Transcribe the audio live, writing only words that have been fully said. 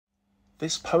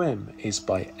This poem is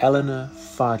by Eleanor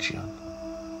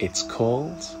Farjeon. It's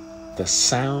called The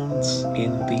Sounds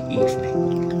in the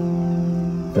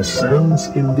Evening. The sounds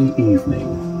in the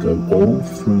evening go all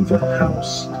through the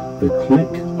house, the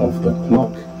click of the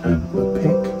clock and the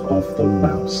pick of the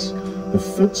mouse,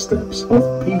 the footsteps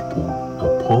of people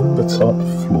upon the top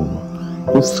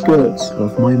floor, the skirts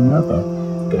of my mother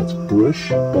that brush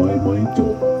by my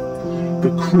door, the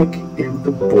creak in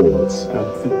the boards and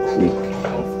the creak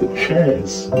of the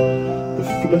chairs,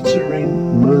 the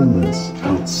fluttering murmurs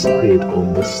outside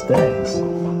on the stairs,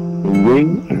 the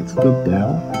ring at the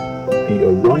bell, the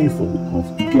arrival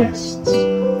of guests,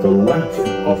 the laugh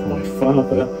of my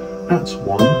father at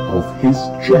one of his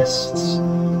jests,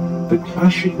 the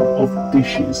clashing of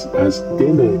dishes as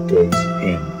dinner goes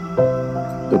in,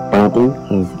 the babble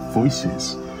of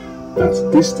voices that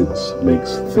distance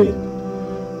makes thin,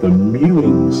 the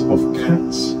mewings of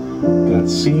cats that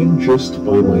seem just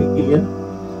by my ear,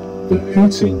 the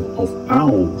hooting of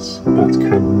owls that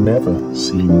can never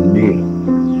seem near,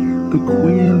 the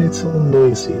queer little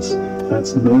noises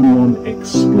that no one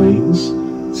explains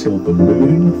till the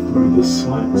moon through the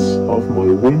slats of my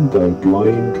window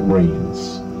blind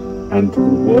rains, and the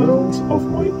world of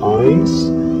my eyes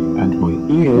and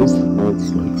my ears melts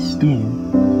like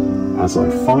steam as I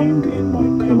find in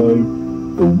my pillow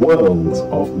the world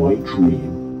of my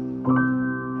dream.